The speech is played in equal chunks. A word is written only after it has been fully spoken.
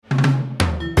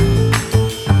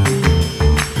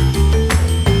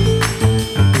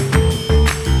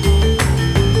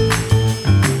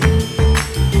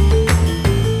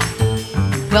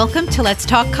Welcome to Let's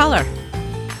Talk Color.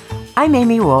 I'm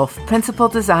Amy Wolf, Principal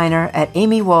Designer at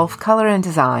Amy Wolf Color and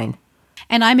Design.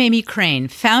 And I'm Amy Crane,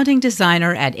 Founding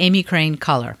Designer at Amy Crane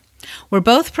Color. We're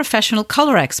both professional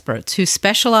color experts who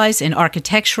specialize in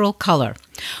architectural color.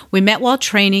 We met while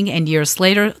training, and years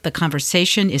later, the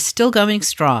conversation is still going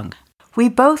strong. We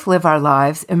both live our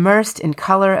lives immersed in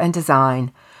color and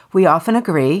design. We often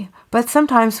agree, but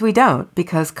sometimes we don't,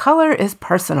 because color is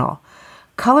personal.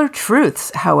 Color truths,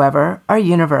 however, are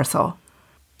universal.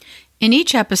 In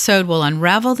each episode, we'll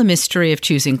unravel the mystery of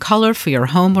choosing color for your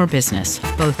home or business,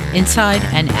 both inside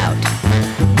and out.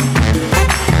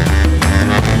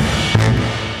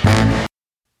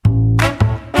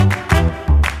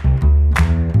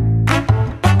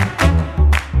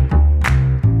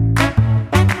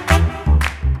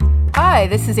 Hi,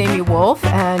 this is Amy Wolf,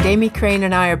 and Amy Crane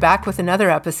and I are back with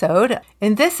another episode.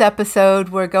 In this episode,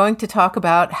 we're going to talk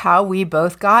about how we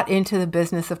both got into the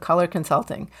business of color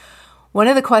consulting. One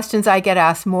of the questions I get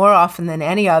asked more often than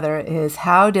any other is,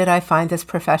 how did I find this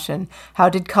profession? How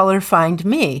did color find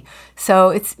me? So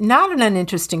it's not an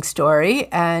uninteresting story,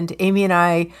 and Amy and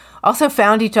I also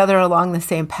found each other along the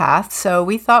same path, so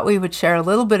we thought we would share a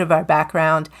little bit of our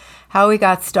background, how we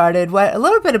got started, a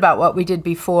little bit about what we did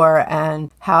before, and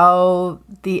how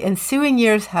the ensuing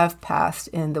years have passed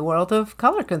in the world of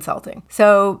color consulting.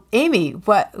 So, Amy,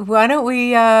 why don't we,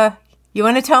 you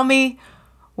want to tell me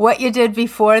what you did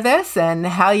before this and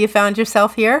how you found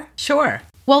yourself here? Sure.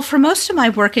 Well, for most of my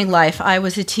working life, I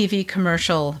was a TV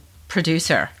commercial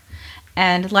producer.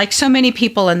 And like so many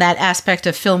people in that aspect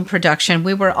of film production,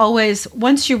 we were always,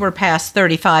 once you were past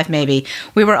 35 maybe,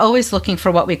 we were always looking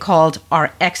for what we called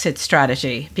our exit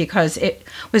strategy, because it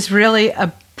was really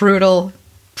a brutal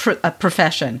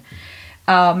profession.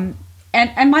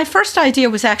 And my first idea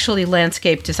was actually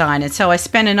landscape design. And so I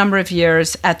spent a number of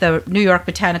years at the New York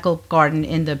Botanical Garden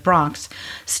in the Bronx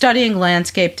studying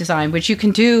landscape design, which you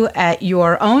can do at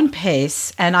your own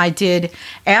pace. And I did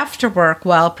after work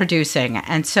while producing.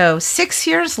 And so 6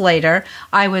 years later,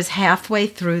 I was halfway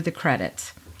through the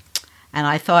credits. And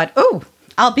I thought, oh,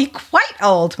 I'll be quite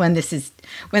old when this is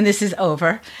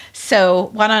over.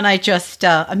 So why don't I just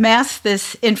amass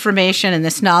this information and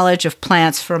this knowledge of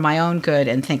plants for my own good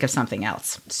and think of something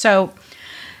else. So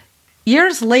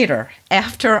years later,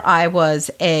 after I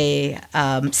was a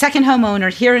second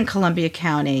homeowner here in Columbia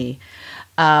County,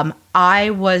 I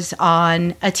was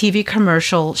on a TV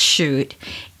commercial shoot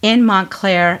in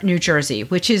Montclair, New Jersey,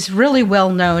 which is really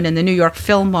well known in the New York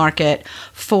film market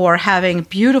for having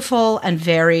beautiful and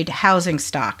varied housing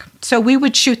stock. So we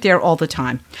would shoot there all the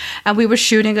time. And we were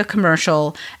shooting a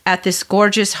commercial at this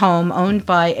gorgeous home owned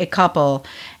by a couple.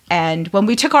 And when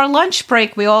we took our lunch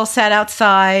break, we all sat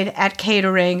outside at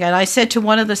catering. And I said to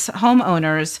one of the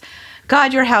homeowners,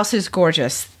 God, your house is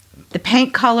gorgeous. The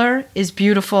paint color is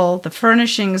beautiful. The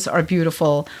furnishings are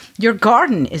beautiful. Your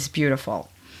garden is beautiful.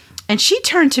 And she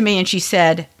turned to me and she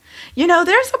said, you know,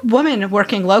 there's a woman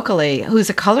working locally who's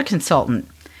a color consultant.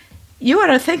 You ought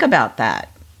to think about that.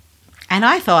 And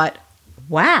I thought,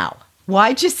 wow,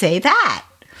 why'd you say that?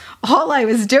 All I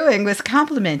was doing was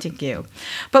complimenting you.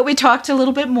 But we talked a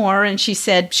little bit more, and she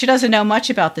said she doesn't know much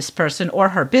about this person or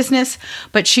her business,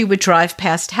 but she would drive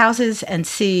past houses and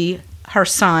see her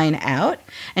sign out,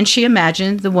 and she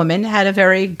imagined the woman had a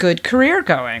very good career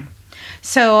going.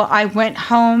 So I went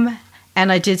home and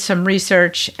I did some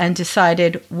research and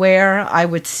decided where I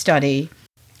would study.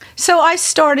 So I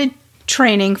started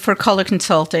training for color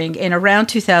consulting in around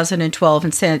 2012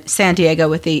 in San Diego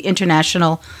with the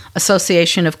International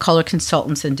Association of Color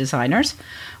Consultants and Designers,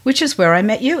 which is where I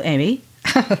met you, Amy.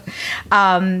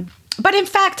 But in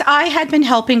fact, I had been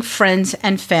helping friends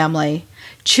and family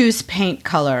choose paint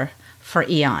color for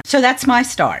eons. So that's my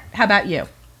start. How about you?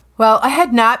 Well, I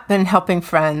had not been helping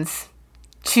friends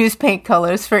choose paint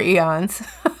colors for eons.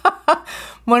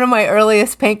 One of my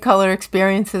earliest paint color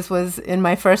experiences was in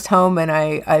my first home, and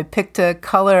I picked a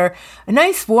color, a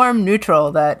nice warm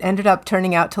neutral that ended up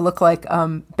turning out to look like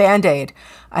Band-Aid.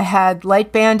 I had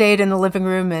light Band-Aid in the living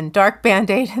room and dark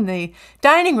Band-Aid in the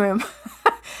dining room,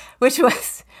 which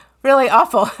was really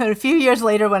awful. And a few years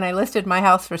later, when I listed my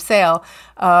house for sale,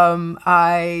 it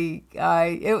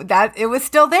was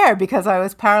still there because I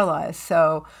was paralyzed.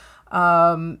 So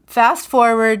fast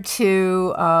forward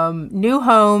to new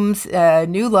homes,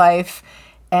 new life,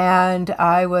 and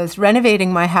I was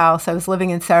renovating my house. I was living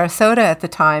in Sarasota at the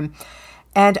time,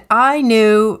 and I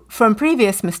knew from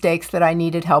previous mistakes that I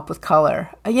needed help with color.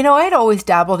 You know, I had always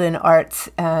dabbled in arts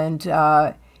and,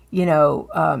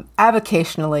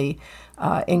 avocationally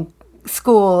in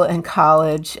school and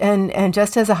college and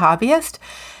just as a hobbyist.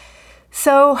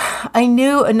 So I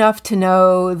knew enough to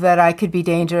know that I could be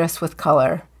dangerous with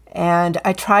color. And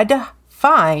I tried to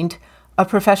find a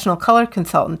professional color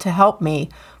consultant to help me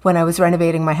when I was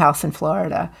renovating my house in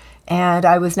Florida. And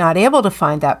I was not able to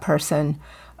find that person.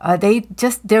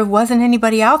 There wasn't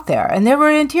anybody out there. And there were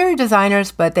interior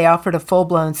designers, but they offered a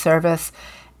full-blown service.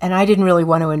 And I didn't really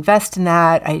want to invest in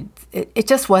that. It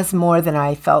just was more than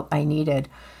I felt I needed.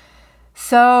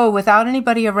 So without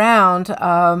anybody around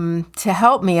to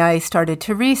help me, I started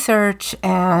to research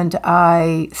and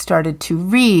I started to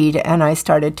read and I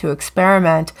started to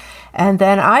experiment. And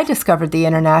then I discovered the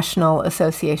International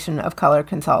Association of Color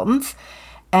Consultants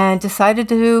and decided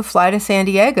to fly to San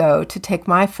Diego to take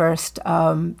my first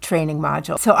training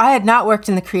module. So I had not worked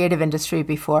in the creative industry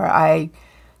before. I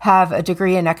have a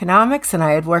degree in economics, and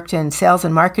I had worked in sales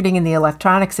and marketing in the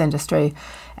electronics industry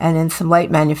and in some light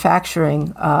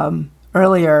manufacturing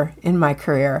earlier in my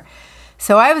career.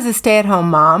 So I was a stay-at-home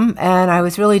mom, and I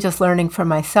was really just learning for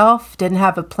myself, didn't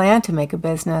have a plan to make a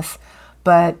business,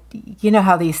 but you know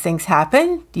how these things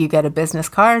happen. You get a business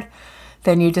card,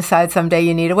 then you decide someday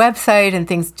you need a website, and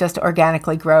things just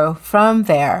organically grow from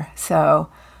there. So,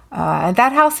 and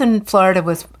that house in Florida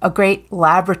was a great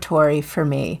laboratory for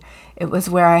me. It was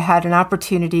where I had an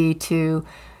opportunity to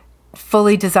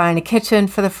fully design a kitchen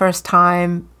for the first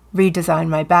time, redesign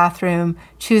my bathroom,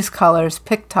 choose colors,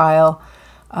 pick tile,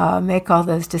 make all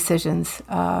those decisions.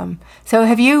 So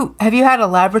have you had a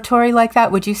laboratory like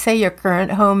that? Would you say your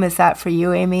current home is that for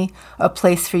you, Amy? A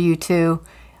place for you to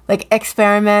like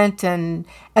experiment and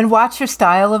watch your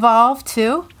style evolve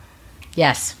too?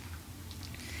 Yes.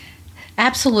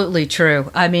 Absolutely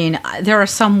true. I mean, there are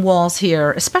some walls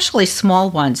here, especially small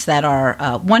ones, that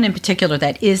are one in particular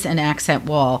that is an accent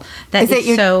wall. That is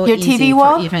your TV easy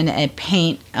wall? For even a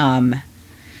paint. I'm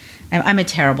a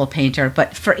terrible painter,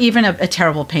 but for even a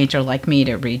terrible painter like me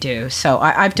to redo. So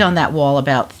I've done that wall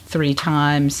about 3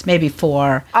 times, maybe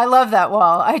 4. I love that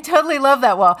wall. I totally love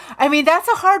that wall. I mean, that's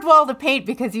a hard wall to paint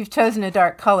because you've chosen a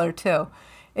dark color too.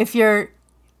 If you're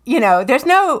there's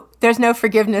no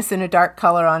forgiveness in a dark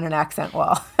color on an accent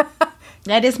wall.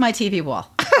 That is my TV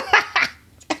wall.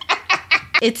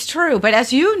 It's true, but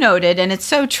as you noted, and it's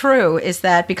so true, is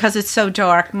that because it's so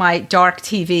dark, my dark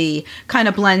TV kind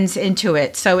of blends into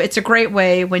it. So it's a great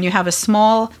way when you have a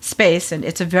small space, and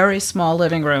it's a very small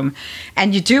living room,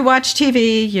 and you do watch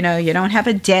TV, you don't have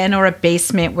a den or a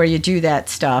basement where you do that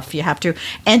stuff. You have to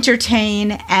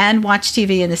entertain and watch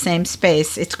TV in the same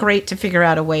space. It's great to figure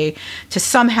out a way to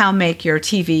somehow make your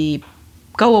TV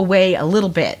go away a little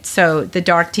bit, so the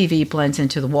dark TV blends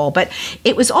into the wall. But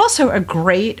it was also a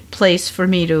great place for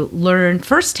me to learn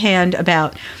firsthand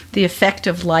about the effect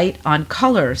of light on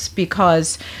colors,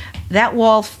 because that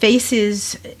wall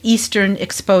faces eastern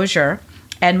exposure,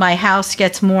 and my house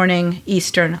gets morning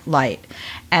eastern light.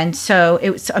 And so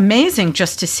it was amazing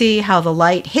just to see how the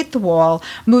light hit the wall,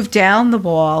 moved down the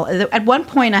wall. At one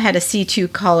point, I had a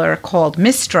C2 color called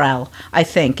Mistral, I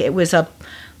think. It was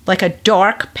like a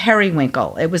dark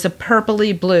periwinkle. It was a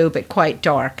purpley blue, but quite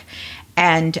dark.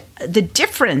 And the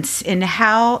difference in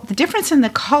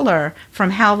the color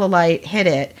from how the light hit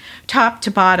it, top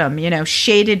to bottom,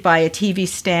 shaded by a TV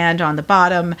stand on the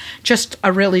bottom, just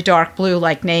a really dark blue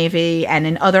like navy, and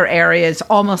in other areas,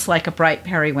 almost like a bright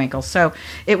periwinkle. So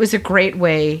it was a great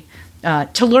way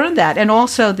to learn that. And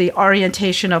also the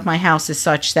orientation of my house is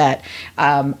such that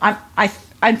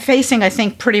I'm facing, I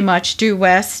think, pretty much due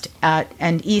west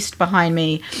and east behind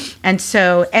me. And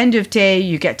so end of day,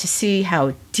 you get to see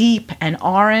how deep and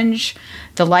orange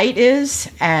the light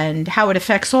is and how it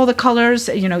affects all the colors,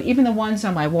 even the ones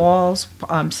on my walls,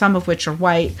 some of which are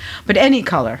white, but any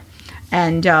color.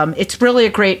 And it's really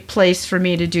a great place for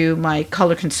me to do my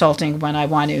color consulting when I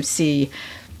want to see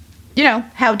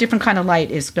how different kind of light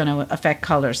is going to affect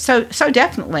colors. So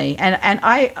definitely. And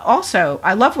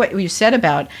I love what you said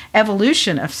about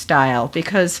evolution of style,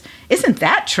 because isn't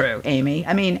that true, Amy?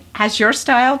 I mean, has your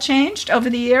style changed over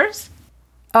the years?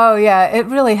 Oh, yeah, it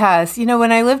really has.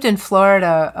 When I lived in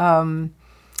Florida,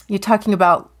 you're talking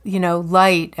about,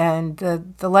 light, and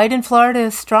the light in Florida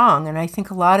is strong. And I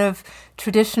think a lot of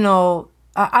traditional,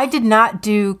 I did not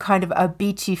do kind of a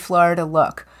beachy Florida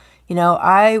look. When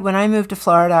I moved to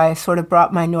Florida, I sort of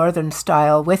brought my northern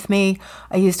style with me.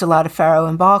 I used a lot of faro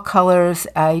and ball colors.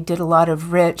 I did a lot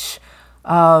of rich,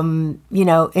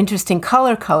 interesting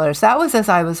colors. That was as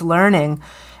I was learning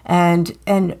and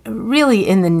really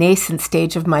in the nascent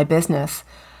stage of my business.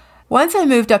 Once I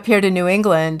moved up here to New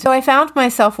England, so I found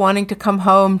myself wanting to come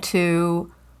home to,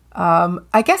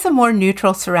 I guess, a more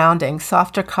neutral surrounding,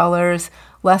 softer colors,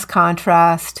 less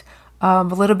contrast, a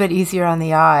little bit easier on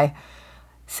the eye.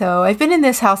 So I've been in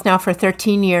this house now for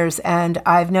 13 years, and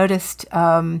I've noticed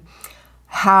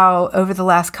how over the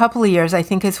last couple of years, I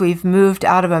think as we've moved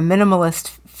out of a minimalist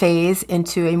phase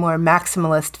into a more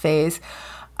maximalist phase,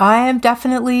 I am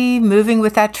definitely moving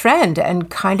with that trend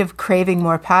and kind of craving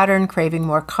more pattern, craving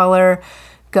more color,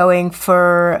 going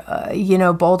for,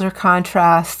 bolder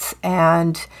contrasts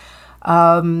and,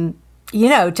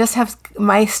 just have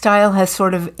my style has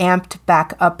sort of amped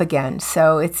back up again.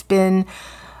 So it's been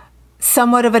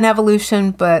somewhat of an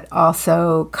evolution, but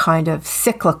also kind of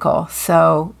cyclical.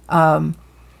 So,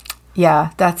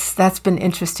 that's been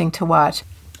interesting to watch.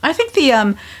 I think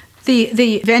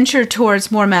the venture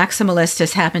towards more maximalist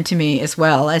has happened to me as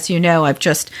well. As you know, I've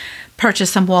just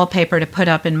purchased some wallpaper to put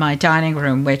up in my dining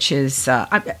room, which is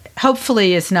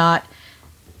hopefully is not.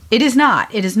 It is not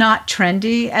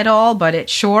trendy at all, but it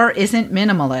sure isn't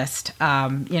minimalist.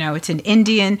 It's an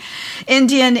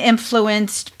Indian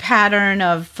influenced pattern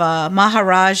of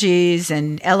Maharajis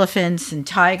and elephants and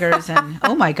tigers and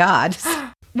oh my God.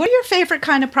 What are your favorite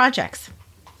kind of projects?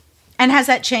 And has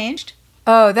that changed?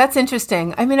 Oh, that's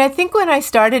interesting. I mean, I think when I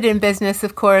started in business,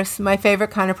 of course, my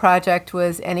favorite kind of project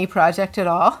was any project at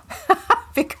all.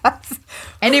 Because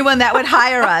anyone that would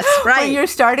hire us, right? When you're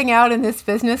starting out in this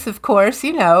business, of course,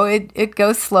 it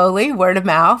goes slowly, word of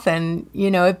mouth, and,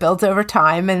 it builds over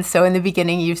time. And so in the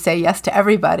beginning, you say yes to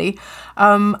everybody.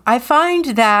 I find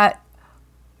that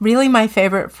really my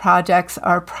favorite projects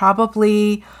are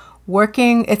probably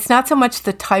working. It's not so much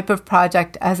the type of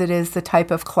project as it is the type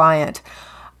of client.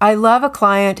 I love a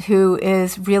client who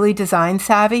is really design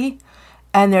savvy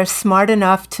and they're smart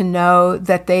enough to know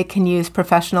that they can use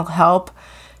professional help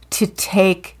to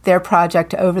take their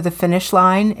project over the finish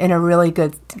line in a really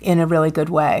good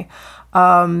way.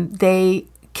 They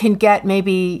can get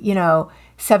maybe,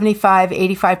 75,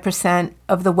 85%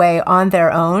 of the way on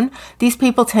their own. These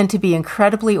people tend to be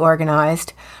incredibly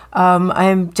organized.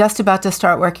 I'm just about to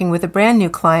start working with a brand new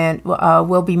client.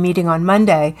 We'll be meeting on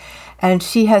Monday. And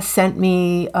she has sent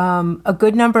me a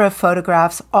good number of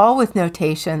photographs, all with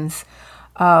notations,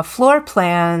 floor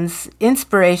plans,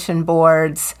 inspiration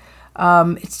boards.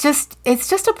 It's just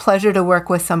a pleasure to work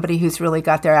with somebody who's really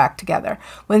got their act together.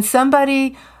 When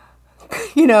somebody,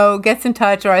 gets in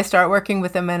touch or I start working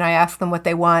with them and I ask them what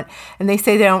they want and they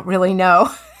say they don't really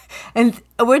know. And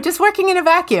we're just working in a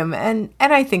vacuum. And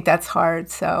I think that's hard.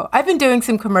 So I've been doing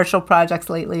some commercial projects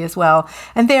lately as well.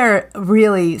 And they're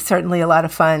really certainly a lot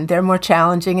of fun. They're more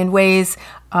challenging in ways,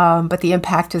 but the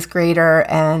impact is greater.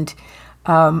 And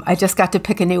I just got to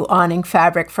pick a new awning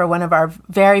fabric for one of our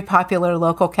very popular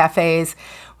local cafes.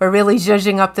 We're really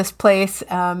zhuzhing up this place.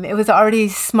 It was already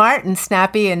smart and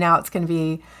snappy, and now it's going to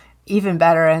be even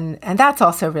better. And that's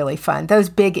also really fun. Those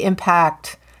big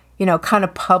impact, kind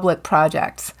of public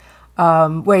projects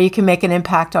where you can make an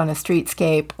impact on a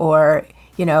streetscape or,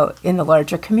 in the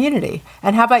larger community.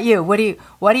 And how about you? What do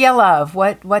you love?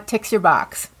 What ticks your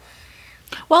box?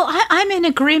 Well, I'm in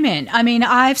agreement. I mean,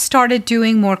 I've started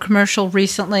doing more commercial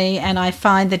recently, and I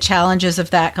find the challenges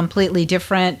of that completely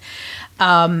different.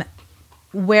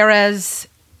 Whereas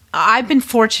I've been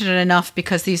fortunate enough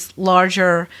because these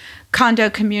larger condo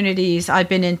communities, I've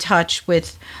been in touch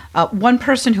with one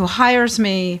person who hires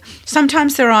me.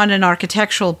 Sometimes they're on an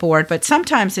architectural board, but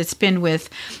sometimes it's been with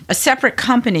a separate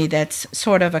company that's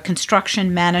sort of a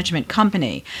construction management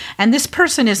company. And this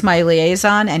person is my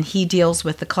liaison, and he deals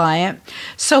with the client.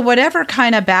 So whatever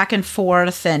kind of back and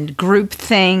forth and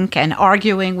groupthink and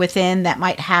arguing within that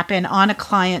might happen on a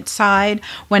client side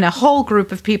when a whole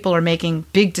group of people are making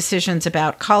big decisions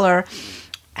about color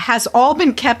has all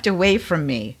been kept away from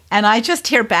me. And I just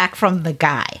hear back from the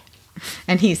guy.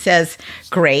 And he says,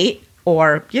 great.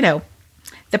 Or,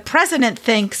 the president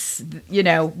thinks,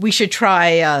 we should try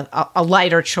a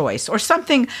lighter choice or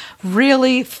something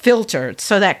really filtered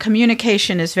so that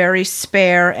communication is very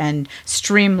spare and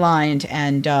streamlined.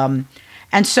 And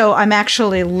so I'm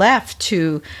actually left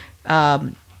to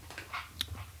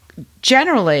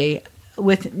generally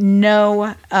with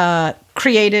no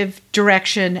creative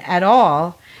direction at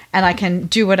all. And I can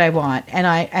do what I want. And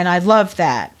I love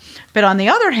that. But on the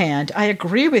other hand, I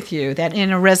agree with you that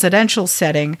in a residential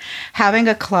setting, having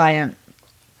a client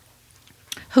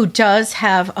who does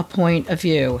have a point of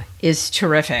view is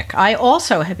terrific. I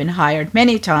also have been hired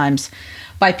many times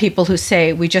by people who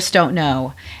say, we just don't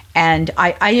know. And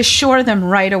I assure them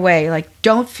right away,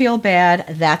 don't feel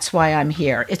bad. That's why I'm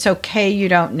here. It's okay you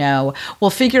don't know.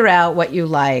 We'll figure out what you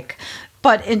like.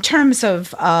 But in terms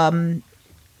of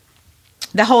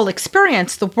the whole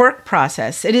experience, the work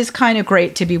process, it is kind of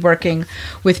great to be working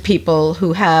with people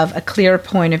who have a clear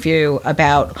point of view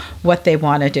about what they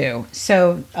want to do.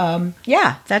 So,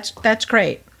 that's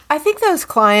great. I think those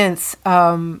clients,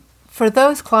 for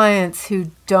those clients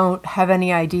who don't have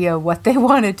any idea what they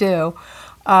want to do,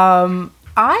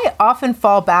 I often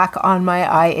fall back on my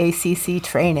IACC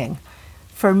training.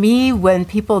 For me, when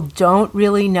people don't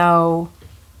really know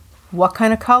what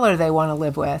kind of color they want to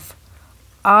live with,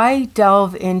 I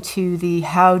delve into the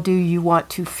how do you want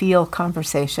to feel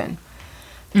conversation.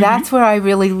 That's where I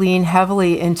really lean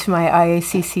heavily into my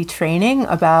IACC training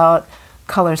about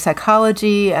color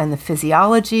psychology and the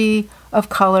physiology of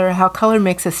color, how color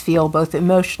makes us feel both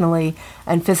emotionally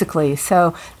and physically.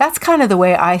 So that's kind of the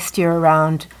way I steer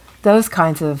around those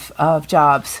kinds of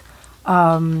jobs.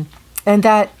 And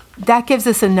that gives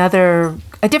us a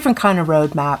different kind of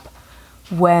roadmap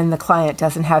when the client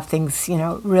doesn't have things,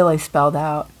 really spelled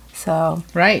out. So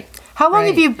Right. How long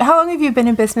have you been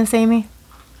in business, Amy?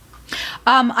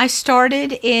 I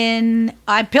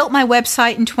built my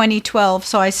website in 2012,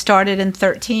 so I started in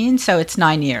 13, so it's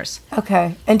 9 years.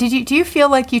 Okay. And do you feel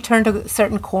like you turned a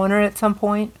certain corner at some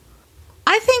point?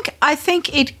 I think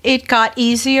it got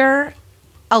easier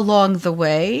along the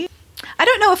way. I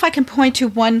don't know if I can point to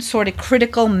one sort of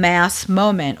critical mass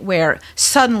moment where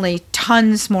suddenly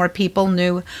tons more people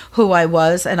knew who I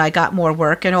was and I got more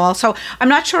work and all. So I'm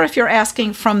not sure if you're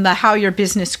asking from the how your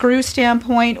business grew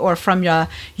standpoint or from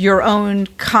your own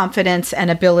confidence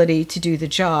and ability to do the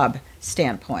job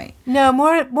standpoint. No,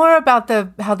 more about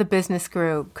how the business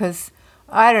grew, because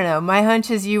I don't know. My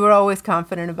hunch is you were always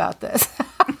confident about this.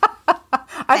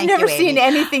 I've never seen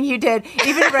anything you did,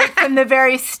 even right from the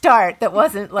very start, that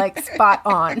wasn't like spot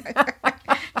on.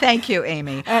 Thank you,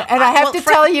 Amy. And I have to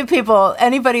tell you people,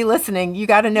 anybody listening, you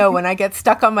got to know when I get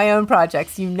stuck on my own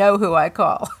projects, you know who I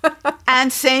call.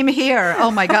 And same here.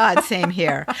 Oh my God, same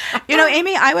here.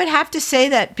 Amy, I would have to say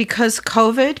that because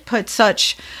COVID put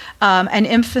such an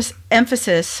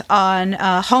emphasis on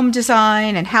home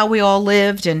design and how we all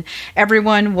lived, and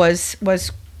everyone was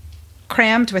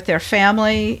crammed with their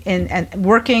family and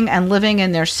working and living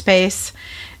in their space,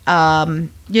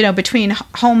 between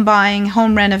home buying,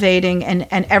 home renovating,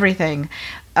 and everything.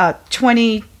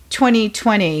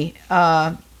 2020,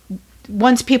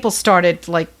 once people started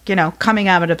coming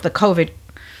out of the COVID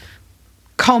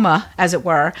coma, as it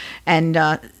were, and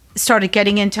started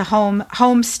getting into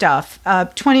home stuff,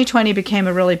 2020 became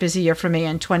a really busy year for me,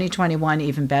 and 2021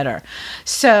 even better.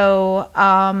 So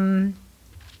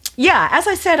yeah, as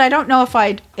I said, I don't know if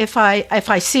I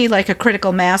see like a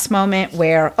critical mass moment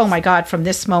where, oh my God, from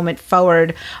this moment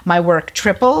forward, my work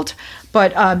tripled.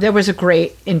 But there was a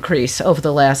great increase over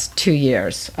the last 2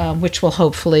 years, which will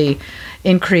hopefully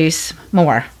increase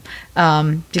more.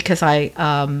 Because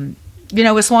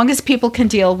as long as people can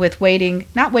deal with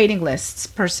not waiting lists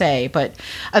per se, but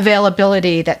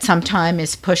availability that sometime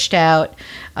is pushed out.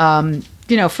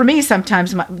 For me,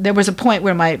 sometimes there was a point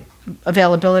where my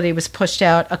availability was pushed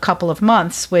out a couple of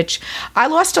months, which I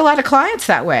lost a lot of clients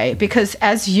that way, because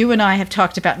as you and I have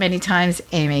talked about many times,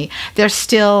 Amy, there's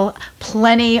still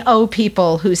plenty of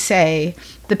people who say,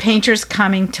 the painter's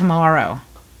coming tomorrow.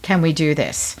 Can we do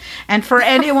this? And for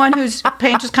anyone whose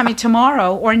painter's coming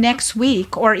tomorrow or next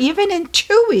week or even in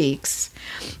 2 weeks,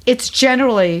 it's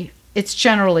generally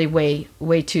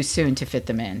way too soon to fit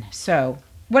them in. So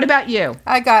what about you?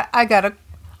 I got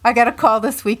a call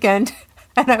this weekend.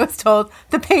 And I was told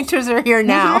the painters are here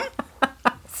now.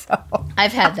 Mm-hmm. So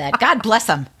I've had that. God bless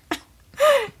them.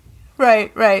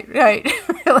 Right. Really,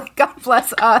 God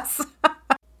bless us.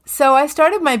 So I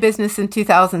started my business in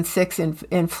 2006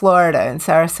 in Florida, in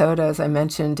Sarasota, as I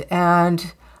mentioned.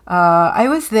 And I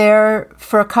was there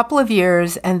for a couple of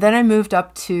years, and then I moved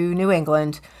up to New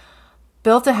England,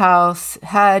 built a house,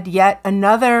 had yet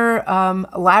another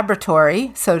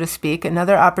laboratory, so to speak,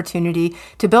 another opportunity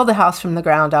to build a house from the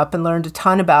ground up, and learned a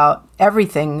ton about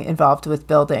everything involved with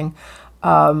building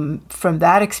from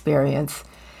that experience.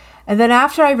 And then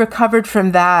after I recovered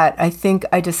from that, I think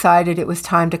I decided it was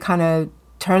time to kind of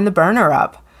turn the burner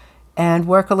up and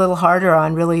work a little harder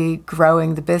on really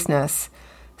growing the business.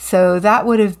 So that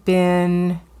would have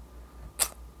been,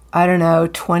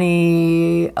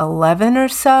 2011 or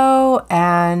so.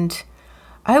 And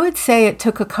I would say it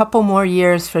took a couple more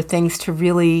years for things to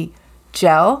really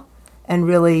gel and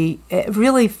really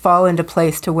fall into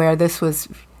place to where this was,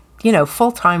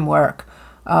 full-time work.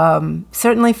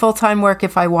 Certainly full-time work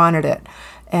if I wanted it.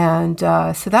 And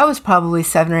so that was probably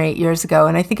 7 or 8 years ago.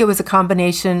 And I think it was a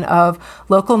combination of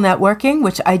local networking,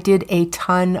 which I did a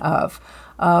ton of.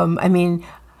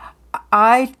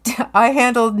 I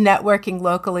handled networking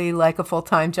locally like a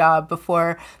full-time job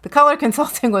before the color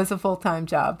consulting was a full-time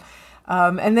job.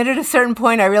 And then at a certain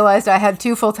point, I realized I had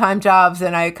 2 full-time jobs,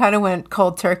 and I kind of went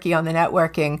cold turkey on the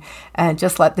networking and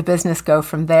just let the business go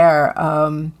from there.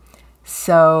 It's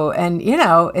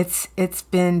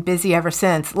been busy ever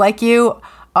since. Like you,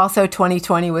 also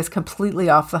 2020 was completely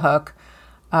off the hook.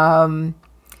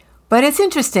 But it's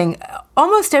interesting.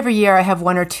 Almost every year I have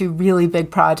one or two really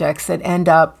big projects that end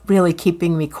up really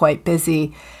keeping me quite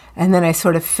busy. And then I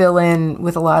sort of fill in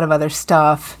with a lot of other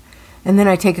stuff. And then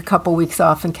I take a couple weeks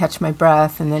off and catch my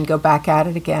breath and then go back at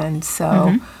it again.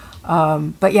 So,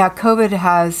 but yeah, COVID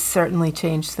has certainly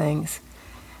changed things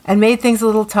and made things a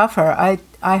little tougher.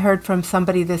 I heard from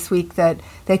somebody this week that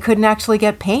they couldn't actually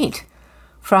get paint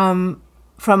from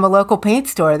a local paint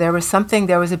store. There was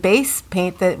a base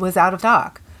paint that was out of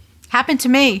stock. Happened to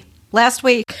me last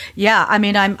week. Yeah, I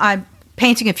mean, I'm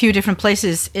painting a few different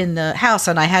places in the house,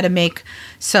 and I had to make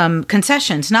some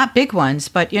concessions, not big ones,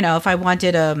 but, if I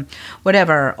wanted a,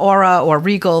 Aura or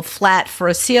Regal flat for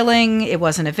a ceiling, it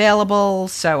wasn't available,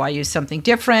 so I used something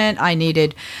different. I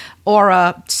needed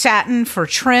Aura satin for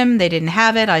trim. They didn't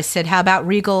have it. I said, how about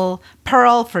Regal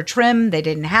pearl for trim? They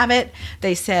didn't have it.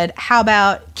 They said, how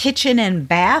about kitchen and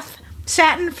bath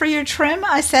satin for your trim?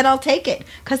 I said, I'll take it,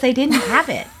 because they didn't have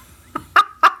it.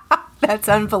 That's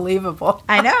unbelievable.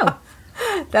 I know.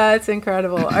 That's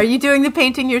incredible. Are you doing the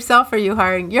painting yourself, or you're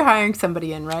hiring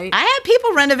somebody in, right? I have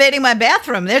people renovating my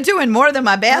bathroom. They're doing more than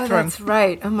my bathroom. Oh, that's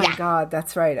right. Oh my God,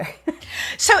 that's right.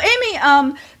 So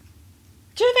Amy,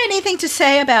 do you have anything to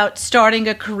say about starting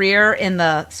a career in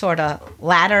the sort of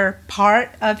latter part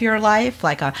of your life,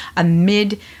 like a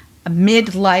midlife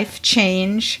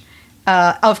change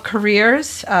of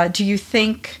careers? Do you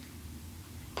think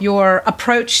your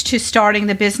approach to starting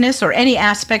the business or any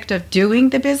aspect of doing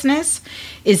the business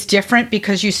is different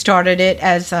because you started it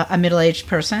as a middle-aged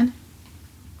person?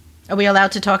 Are we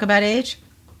allowed to talk about age?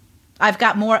 I've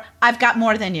got more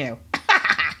than you.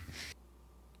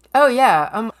 Oh,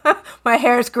 yeah. My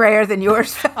hair's grayer than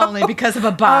yours. Only because of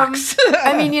a box.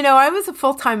 I mean, I was a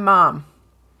full-time mom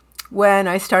when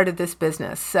I started this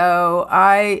business. So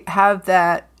I had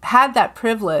that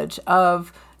privilege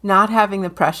of not having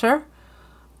the pressure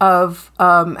of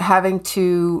having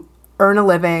to earn a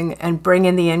living and bring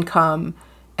in the income.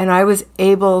 And I was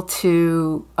able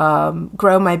to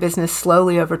grow my business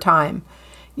slowly over time.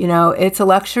 It's a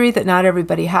luxury that not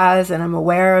everybody has, and I'm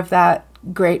aware of that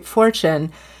great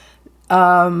fortune.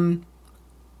 As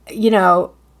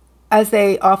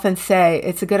they often say,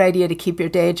 it's a good idea to keep your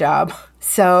day job.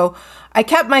 So I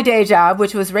kept my day job,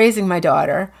 which was raising my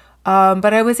daughter.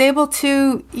 But I was able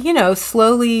to,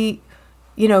 slowly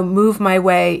move my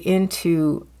way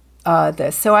into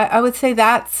this. So I would say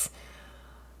that's,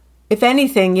 if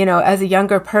anything, as a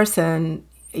younger person,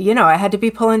 I had to be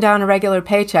pulling down a regular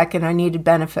paycheck and I needed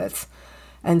benefits.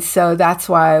 And so that's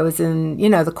why I was in,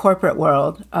 the corporate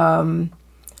world.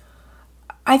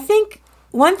 I think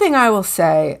one thing I will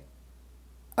say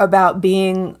about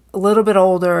being a little bit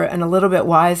older and a little bit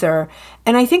wiser,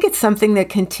 and I think it's something that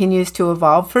continues to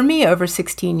evolve for me over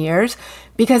 16 years,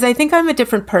 because I think I'm a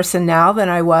different person now than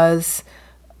I was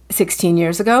 16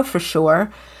 years ago, for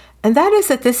sure. And that is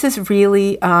that this is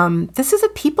really, this is a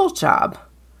people job.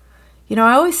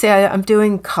 I always say I'm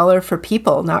doing color for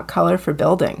people, not color for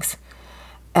buildings.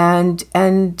 And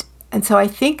so I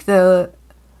think the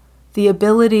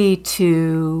ability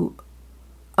to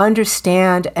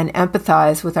understand and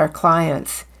empathize with our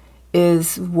clients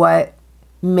is what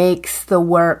makes the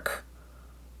work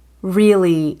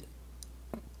really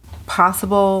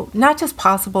possible, not just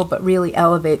possible, but really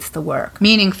elevates the work.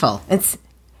 Meaningful. It's,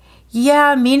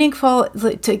 meaningful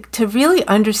to really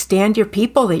understand your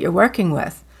people that you're working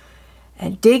with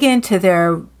and dig into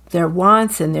their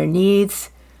wants and their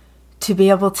needs to be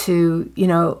able to,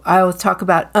 I always talk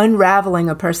about unraveling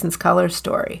a person's color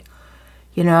story,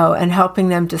 and helping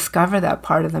them discover that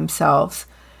part of themselves.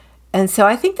 And so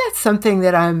I think that's something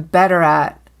that I'm better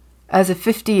at as a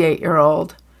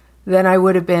 58-year-old than I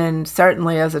would have been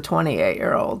certainly as a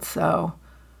 28-year-old. So,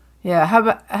 yeah.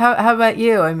 How about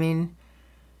you? I mean,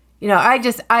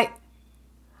 I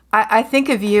think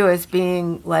of you as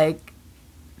being like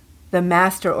the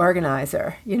master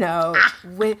organizer. With your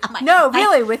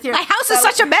my house is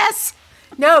such a mess.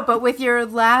 No, but with your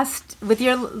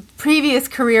previous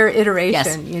career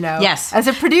iteration, Yes. As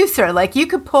a producer, like you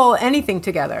could pull anything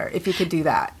together if you could do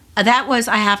that. That was,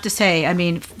 I have to say, I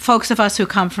mean, folks of us who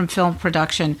come from film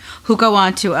production, who go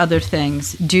on to other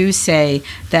things, do say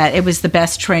that it was the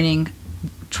best training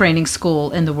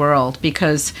school in the world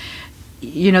because,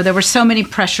 there were so many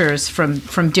pressures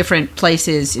from different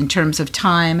places in terms of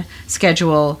time,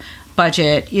 schedule,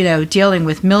 budget, dealing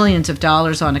with millions of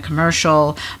dollars on a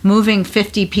commercial, moving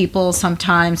 50 people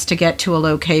sometimes to get to a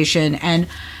location, and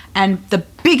the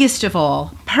biggest of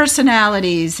all,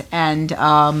 personalities and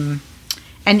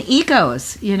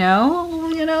egos,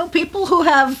 people who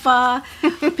have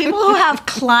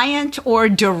client or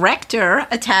director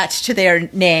attached to their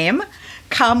name,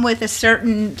 come with a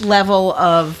certain level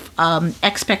of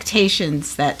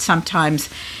expectations that sometimes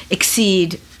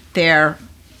exceed what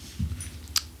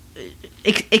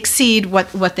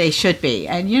they should be.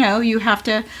 And you have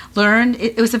to learn.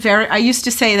 It was I used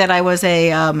to say that I was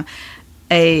a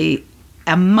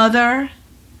mother.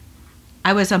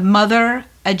 I was a mother,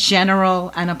 a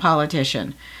general, and a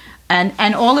politician.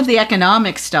 And all of the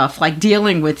economic stuff, like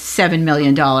dealing with $7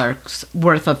 million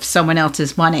worth of someone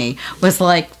else's money, was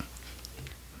like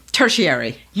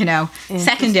tertiary,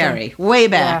 secondary, way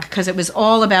back, because it was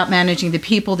all about managing the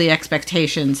people, the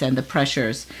expectations, and the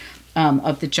pressures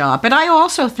of the job. But I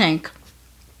also think,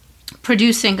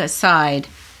 producing aside,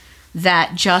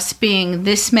 that just being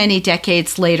this many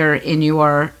decades later in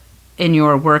your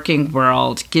working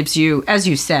world gives you, as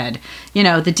you said,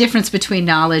 the difference between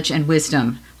knowledge and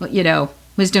wisdom.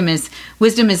 Wisdom is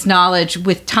knowledge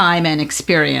with time and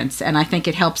experience, and I think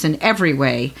it helps in every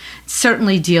way.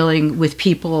 Certainly dealing with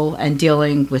people and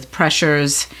dealing with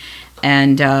pressures,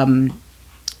 and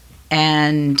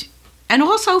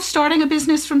also starting a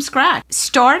business from scratch.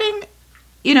 Starting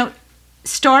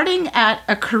at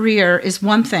a career is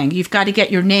one thing. You've got to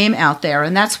get your name out there,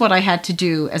 and that's what I had to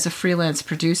do as a freelance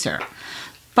producer.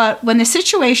 But when the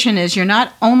situation is you're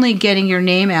not only getting your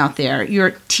name out there,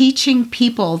 you're teaching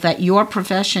people that your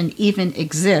profession even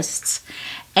exists,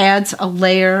 adds a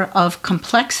layer of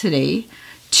complexity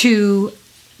to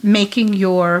making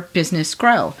your business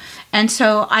grow. And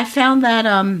so I found that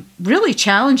really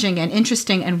challenging and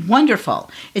interesting and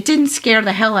wonderful. It didn't scare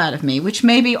the hell out of me, which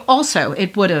maybe also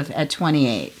it would have at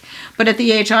 28. But at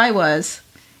the age I was,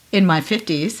 in my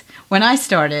 50s, when I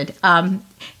started,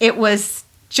 it was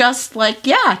just like,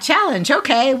 yeah, challenge,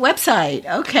 okay, website,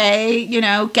 okay,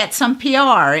 get some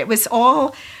PR. It was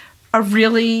all a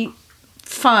really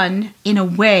fun, in a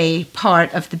way,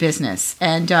 part of the business.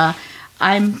 And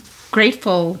I'm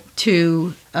grateful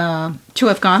to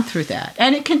have gone through that.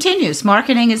 And it continues.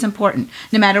 Marketing is important.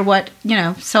 No matter what,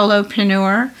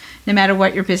 solopreneur, no matter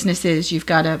what your business is, you've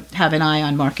got to have an eye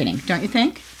on marketing, don't you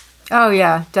think? Oh,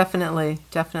 yeah, definitely.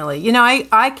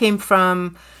 I came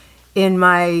from... In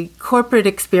my corporate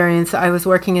experience, I was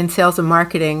working in sales and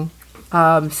marketing,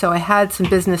 so I had some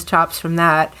business chops from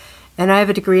that, and I have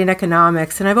a degree in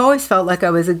economics, and I've always felt like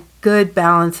I was a good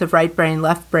balance of right brain,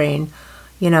 left brain,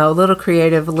 a little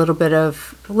creative, a little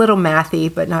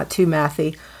mathy, but not too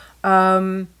mathy.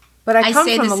 But I come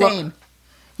say from the same.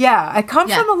 I come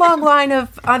from a long line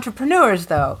of entrepreneurs,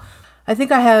 though. I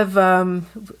think I have,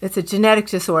 it's a genetic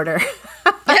disorder.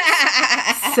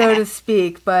 So to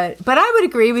speak, but I would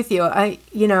agree with you.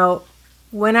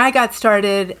 When I got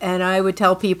started and I would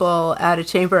tell people at a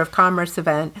Chamber of Commerce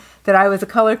event that I was a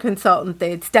color consultant,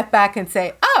 they'd step back and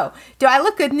say, "Oh, do I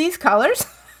look good in these colors?"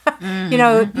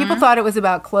 People thought it was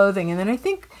about clothing. And then I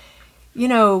think,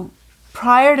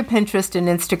 prior to Pinterest and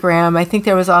Instagram, I think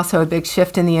there was also a big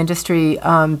shift in the industry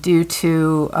due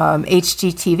to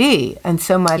HGTV and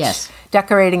so much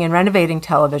decorating and renovating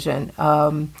television.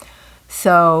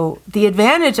 So the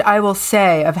advantage, I will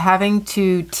say, of having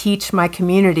to teach my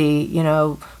community,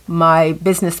 my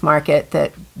business market,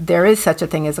 that there is such a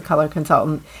thing as a color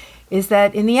consultant, is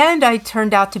that in the end, I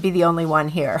turned out to be the only one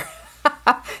here.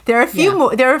 There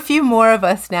are a few more of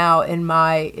us now in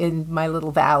my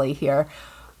little valley here,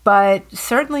 but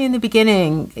certainly in the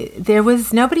beginning, there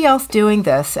was nobody else doing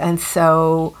this, and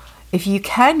so if you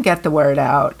can get the word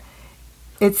out.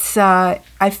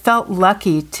 I felt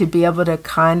lucky to be able to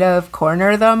kind of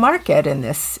corner the market in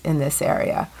this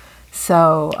area.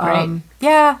 So,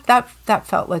 that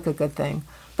felt like a good thing.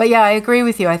 But yeah, I agree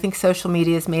with you. I think social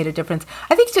media has made a difference.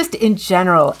 I think just in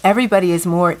general, everybody is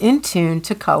more in tune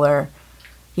to color,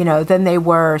 than they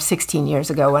were 16 years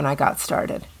ago when I got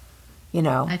started.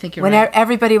 I think you're when right.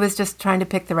 Everybody was just trying to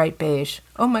pick the right beige.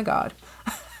 Oh my God.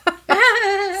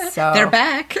 So, they're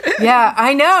back. Yeah,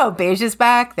 I know. Beige is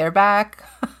back. They're back.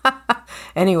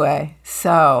 Anyway,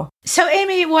 so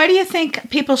Amy, why do you think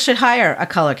people should hire a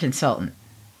color consultant?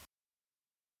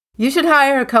 You should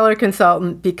hire a color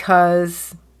consultant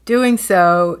because doing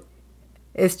so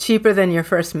is cheaper than your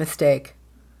first mistake,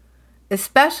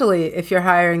 especially if you're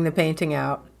hiring the painting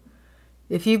out.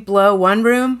 If you blow one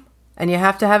room and you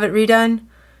have to have it redone,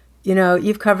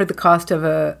 you've covered the cost of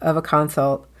a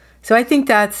consult. So I think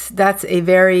that's a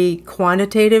very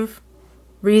quantitative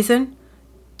reason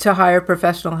to hire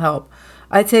professional help.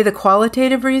 I'd say the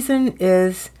qualitative reason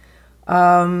is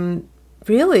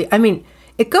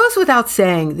it goes without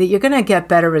saying that you're going to get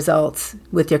better results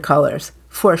with your colors,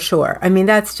 for sure.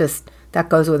 That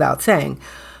goes without saying.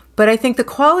 But I think the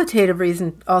qualitative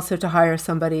reason also to hire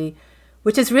somebody,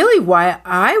 which is really why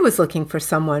I was looking for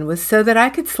someone, was so that I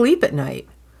could sleep at night.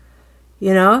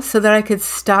 so that I could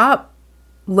stop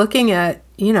looking at,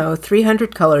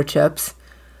 300 color chips,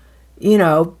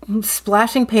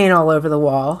 splashing paint all over the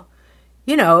wall.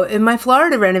 In my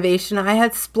Florida renovation, I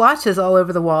had splotches all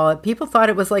over the wall. People thought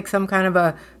it was like some kind of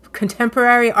a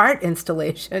contemporary art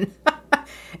installation.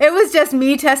 It was just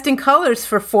me testing colors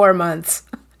for 4 months.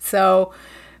 So,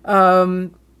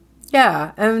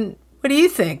 yeah. And what do you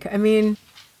think? I mean,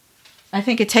 I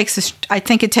think it takes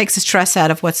the stress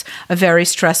out of what's a very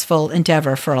stressful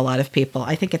endeavor for a lot of people.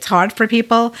 I think it's hard for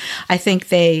people. I think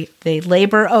they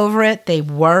labor over it. They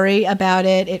worry about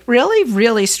it. It really,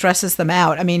 really stresses them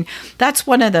out. I mean, that's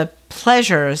one of the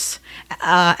pleasures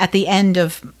at the end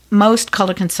of most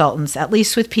color consultants, at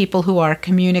least with people who are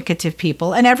communicative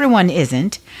people, and everyone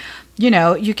isn't.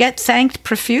 You get thanked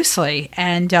profusely,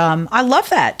 and I love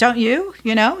that, don't you?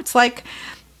 It's like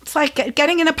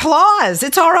getting an applause.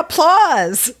 It's our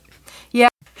applause. Yeah,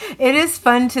 it is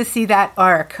fun to see that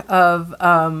arc of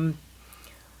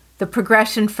the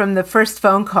progression from the first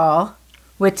phone call,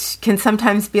 which can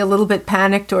sometimes be a little bit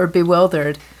panicked or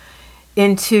bewildered,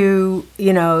 into,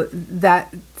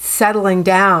 that settling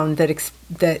down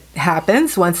that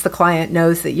happens once the client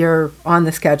knows that you're on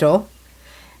the schedule.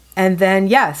 And then,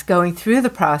 yes, going through the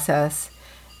process.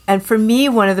 And for me,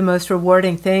 one of the most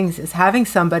rewarding things is having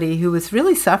somebody who was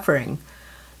really suffering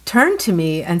turn to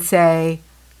me and say,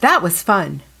 "That was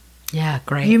fun. Yeah,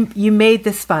 great. You made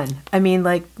this fun." I mean,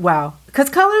 like, wow. Because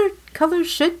color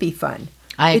should be fun.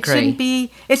 I agree.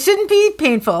 It shouldn't be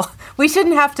painful. We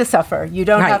shouldn't have to suffer. You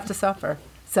don't have to suffer.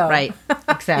 So right,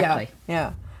 exactly.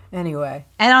 Yeah. Anyway.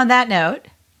 And on that note,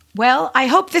 well, I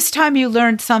hope this time you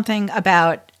learned something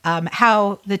about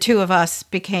how the two of us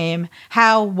became,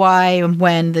 why, and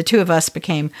when the two of us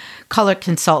became color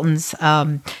consultants.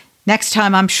 Next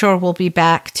time, I'm sure we'll be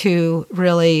back to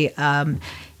really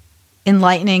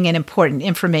enlightening and important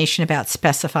information about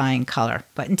specifying color.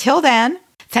 But until then,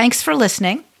 thanks for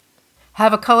listening.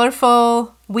 Have a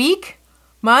colorful week,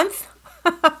 month,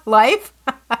 life.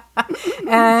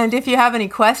 And if you have any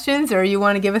questions or you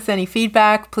want to give us any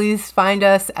feedback, please find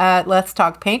us at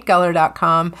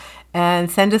letstalkpaintcolor.com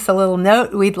and send us a little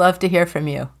note. We'd love to hear from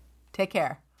you. Take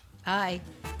care. Bye.